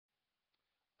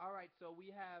All right, so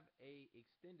we have a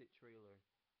extended trailer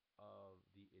of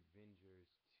the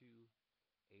Avengers 2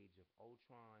 Age of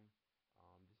Ultron.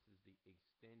 This is the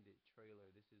extended trailer.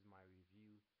 This is my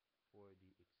review for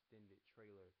the extended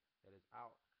trailer that is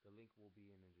out. The link will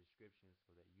be in the description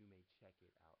so that you may check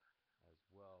it out as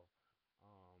well.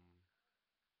 Um,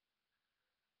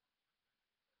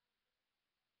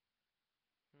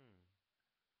 hmm.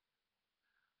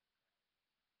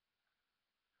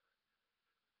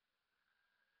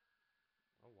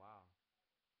 Oh wow.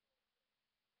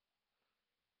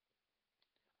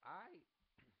 I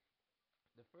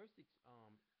the first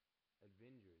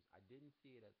Avengers, I didn't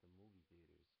see it at the movie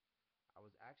theaters. I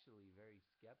was actually very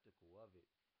skeptical of it.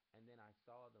 And then I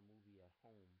saw the movie at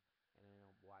home and ended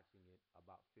up watching it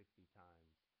about 50 times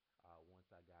once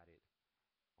I got it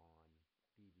on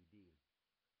DVD.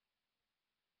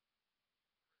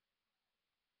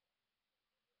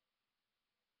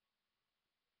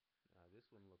 This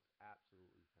one looks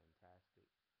absolutely fantastic.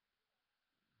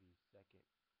 The second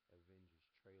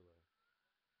Avengers trailer.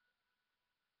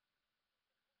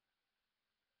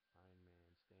 Iron Man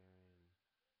staring.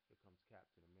 Here comes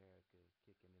Captain America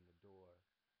kicking in the door.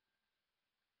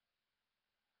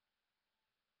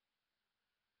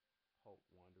 Hulk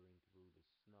wandering through the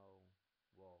snow.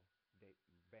 Well, they,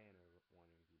 Banner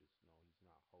wandering through the snow. He's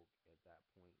not Hulk at that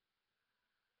point.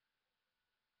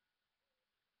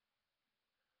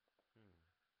 Hmm.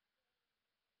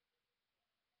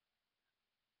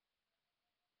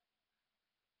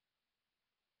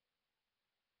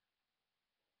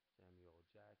 Samuel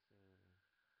Jackson.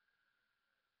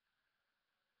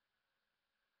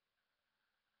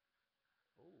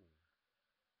 Oh,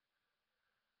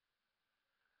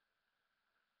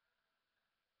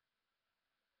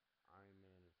 Iron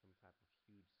Man in some type of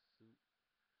huge suit.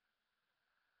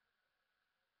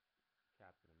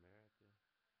 Captain America.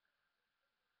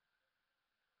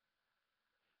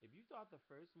 If you thought the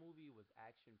first movie was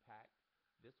action packed,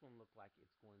 this one looked like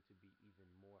it's going to be even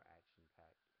more action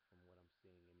packed from what I'm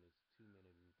seeing in this 2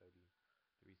 minute and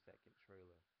 33-second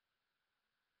trailer.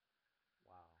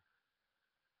 Wow.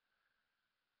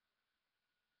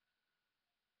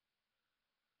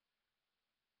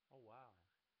 Oh wow.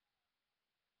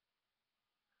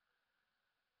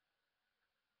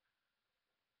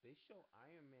 They show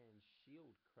Iron Man's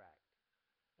shield cracked.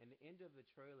 And the end of the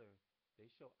trailer, they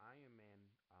show Iron Man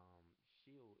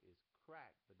shield is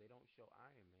cracked, but they don't show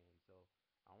Iron Man. So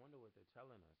I wonder what they're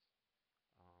telling us.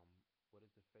 Um, what is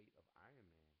the fate of Iron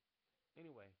Man?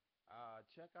 Anyway,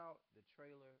 check out the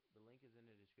trailer. The link is in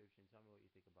the description. Tell me what you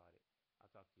think about it.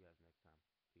 I'll talk to you guys next time.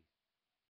 Peace.